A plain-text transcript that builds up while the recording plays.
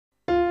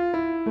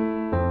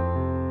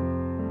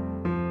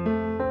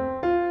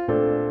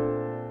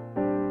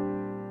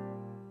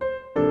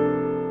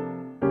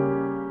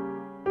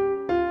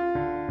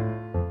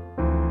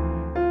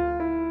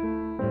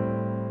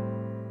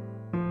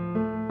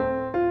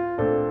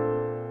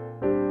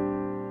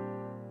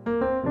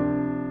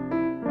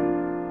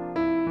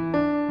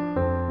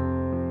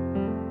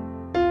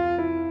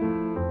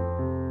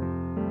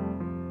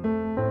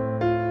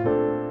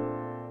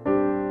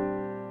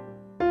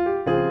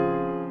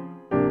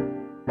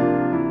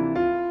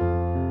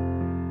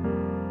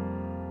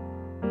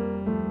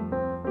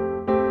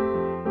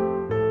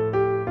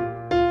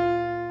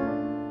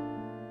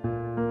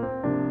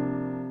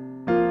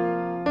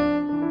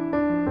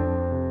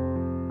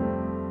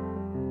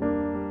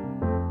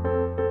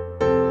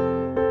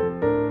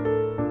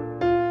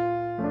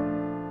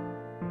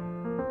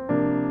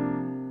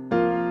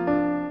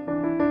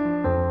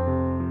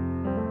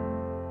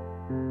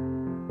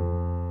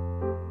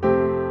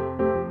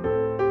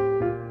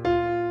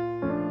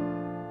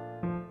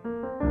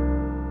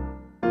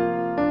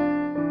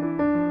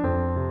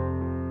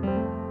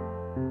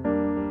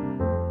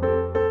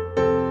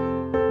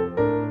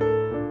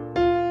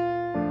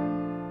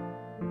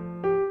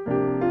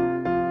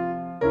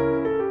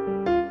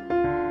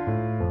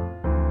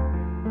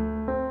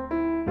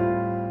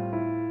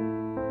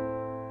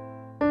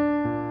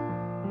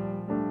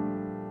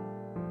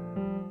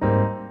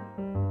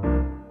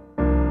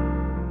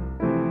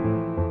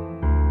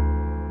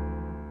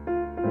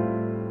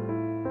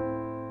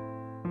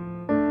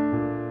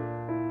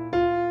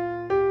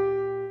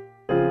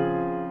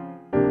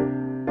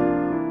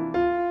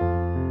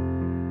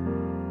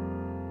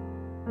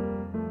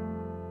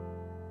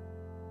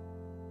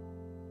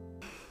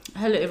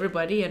Hello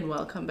everybody and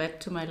welcome back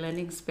to my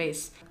learning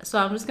space. So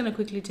I'm just going to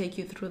quickly take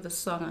you through the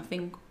song. I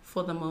think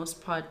for the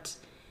most part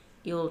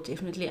you'll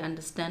definitely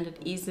understand it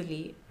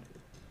easily.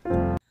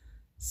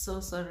 So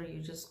sorry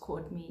you just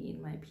caught me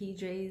in my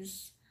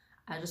PJs.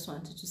 I just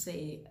wanted to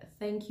say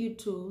thank you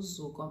to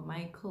Zuko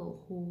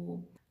Michael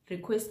who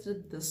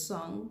requested the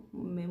song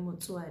Mme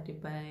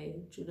Motswadi by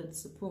Judith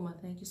Sephuma.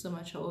 Thank you so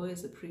much. I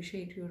always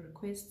appreciate your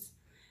requests.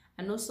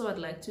 And also I'd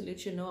like to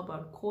let you know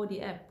about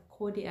Chordy app.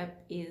 Chordy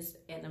app is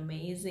an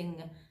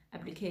amazing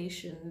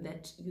application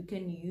that you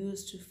can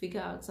use to figure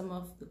out some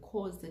of the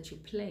chords that you're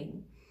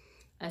playing,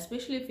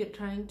 especially if you're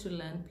trying to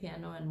learn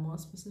piano and more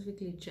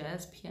specifically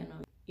jazz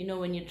piano. You know,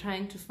 when you're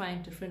trying to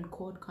find different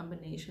chord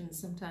combinations,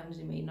 sometimes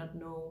you may not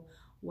know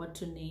what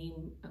to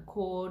name a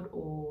chord,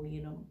 or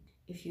you know,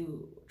 if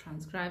you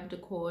transcribed a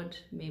chord,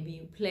 maybe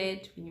you play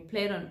it. When you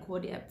play it on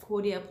Chordy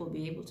app will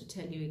be able to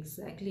tell you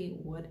exactly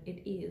what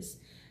it is.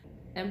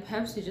 And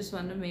perhaps you just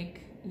want to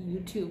make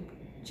YouTube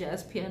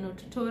jazz piano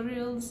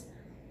tutorials.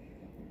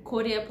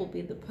 Chordy app will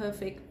be the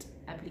perfect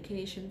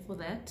application for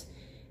that.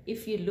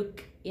 If you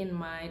look in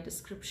my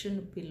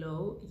description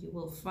below, you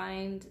will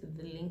find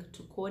the link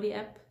to Chordy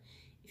app.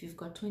 If you've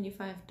got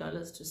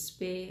 $25 to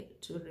spare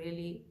to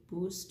really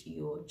boost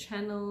your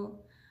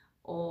channel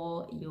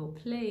or your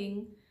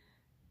playing,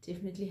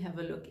 definitely have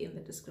a look in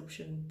the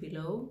description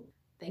below.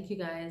 Thank you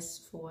guys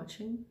for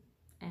watching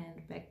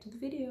and back to the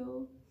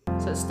video.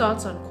 So it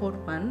starts on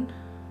chord 1,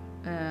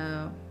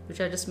 which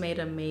I just made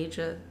a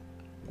major.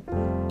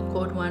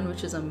 Chord 1,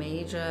 which is a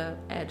major,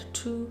 add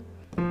 2.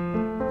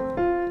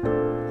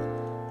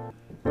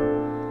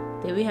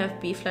 Then we have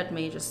B flat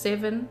major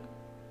 7.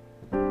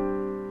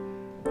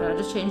 But I'll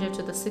just change it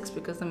to the 6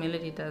 because the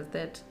melody does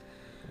that.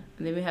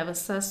 And then we have a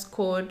sus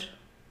chord.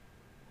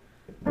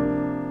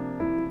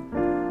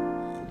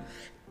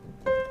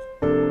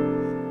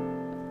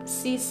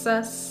 C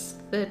sus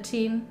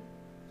 13.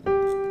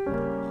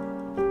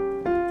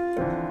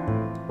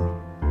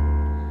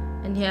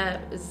 And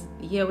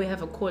here we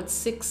have a chord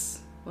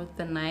 6 with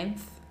the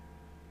 9th.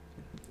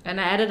 And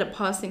I added a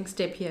passing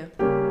step here,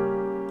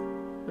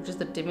 which is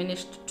the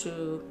diminished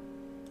to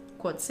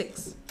chord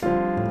 6.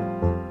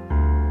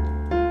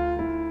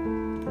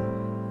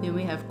 Then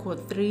we have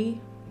chord 3.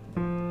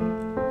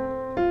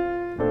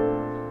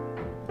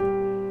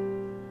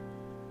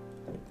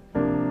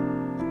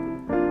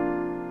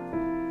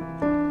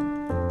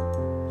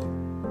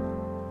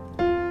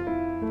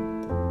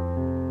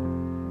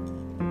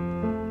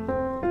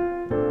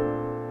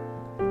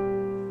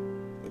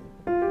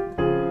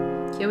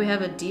 Here we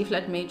have a D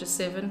flat major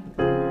 7,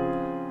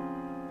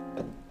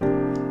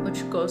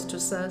 which goes to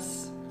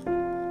sus,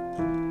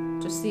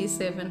 to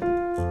C7.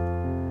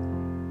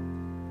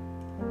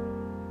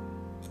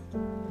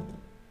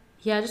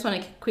 Here I just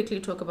want to quickly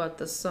talk about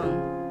this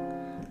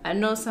song. I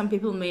know some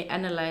people may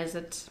analyze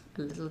it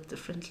a little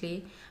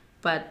differently,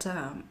 but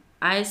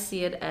I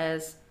see it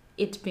as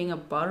it being a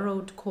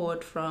borrowed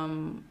chord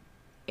from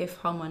F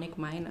harmonic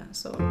minor.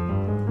 So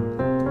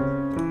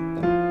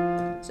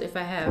if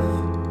I have,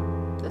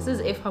 this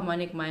is F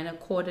harmonic minor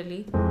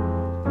chordally.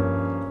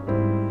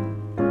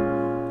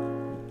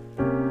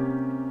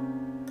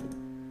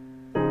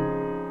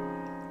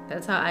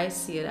 That's how I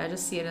see it. I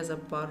just see it as a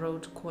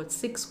borrowed chord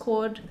 6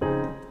 chord,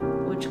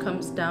 which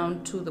comes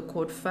down to the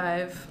chord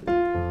 5.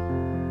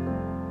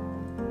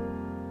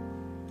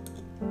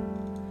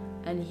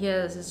 And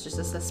here this is just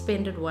a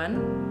suspended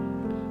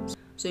 1.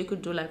 So you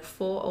could do like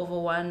 4 over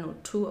 1 or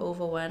 2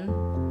 over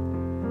 1.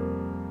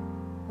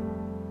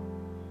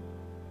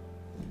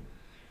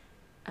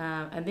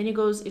 And then it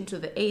goes into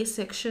the A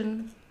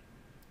section.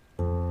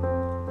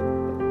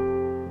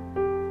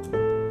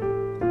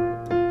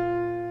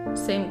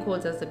 Same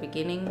chords as the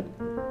beginning.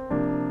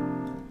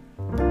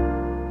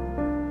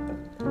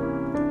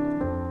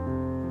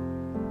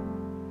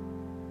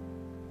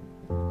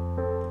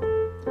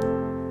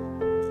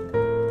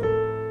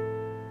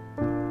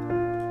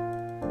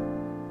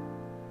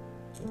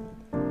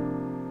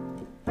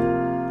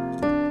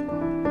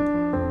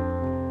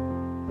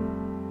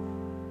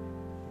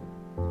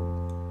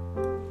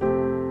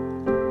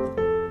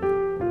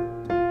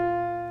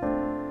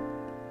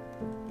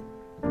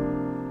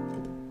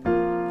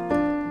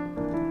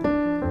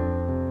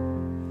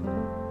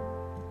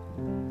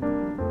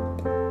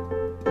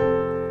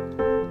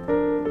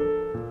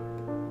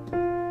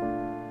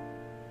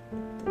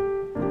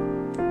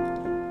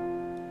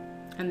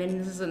 And then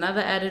this is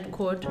another added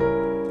chord.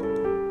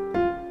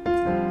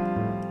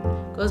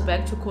 Goes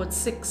back to chord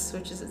 6,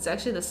 which is, it's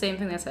actually the same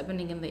thing that's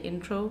happening in the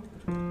intro.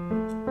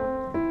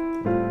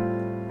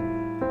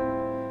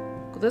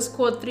 This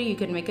chord 3, you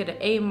can make it an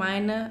A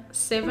minor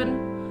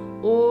 7,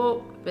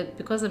 or, but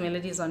because the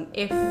melody is on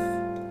F,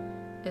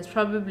 it's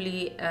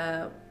probably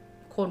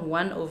chord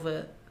 1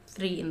 over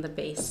 3 in the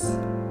bass.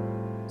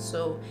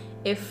 So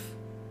F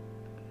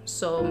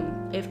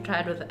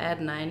tried with add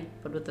 9,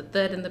 but with the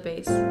 3rd in the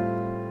bass.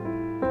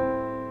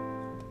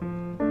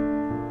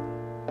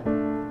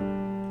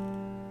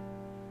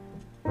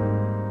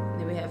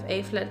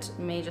 A flat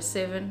major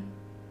 7,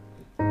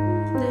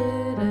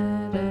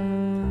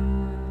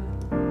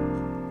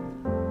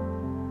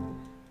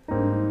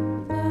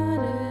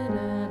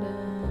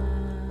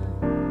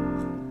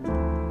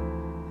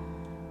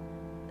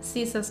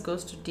 C sus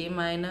goes to D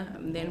minor,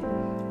 and then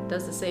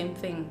does the same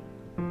thing.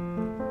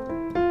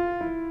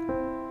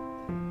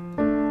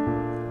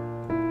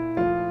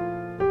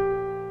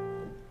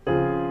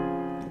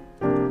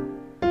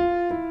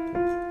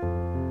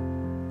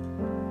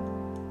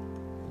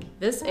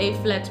 This A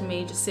flat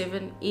major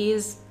 7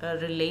 is a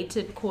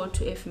related chord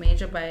to F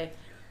major by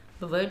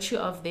virtue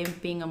of them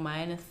being a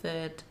minor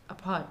third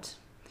apart.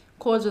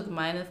 Chords with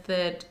minor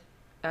third,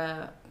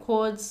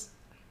 chords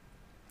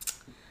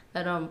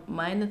that are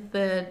minor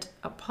third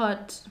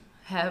apart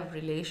have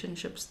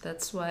relationships.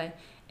 That's why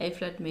A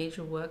flat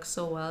major works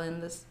so well in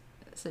this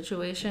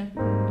situation.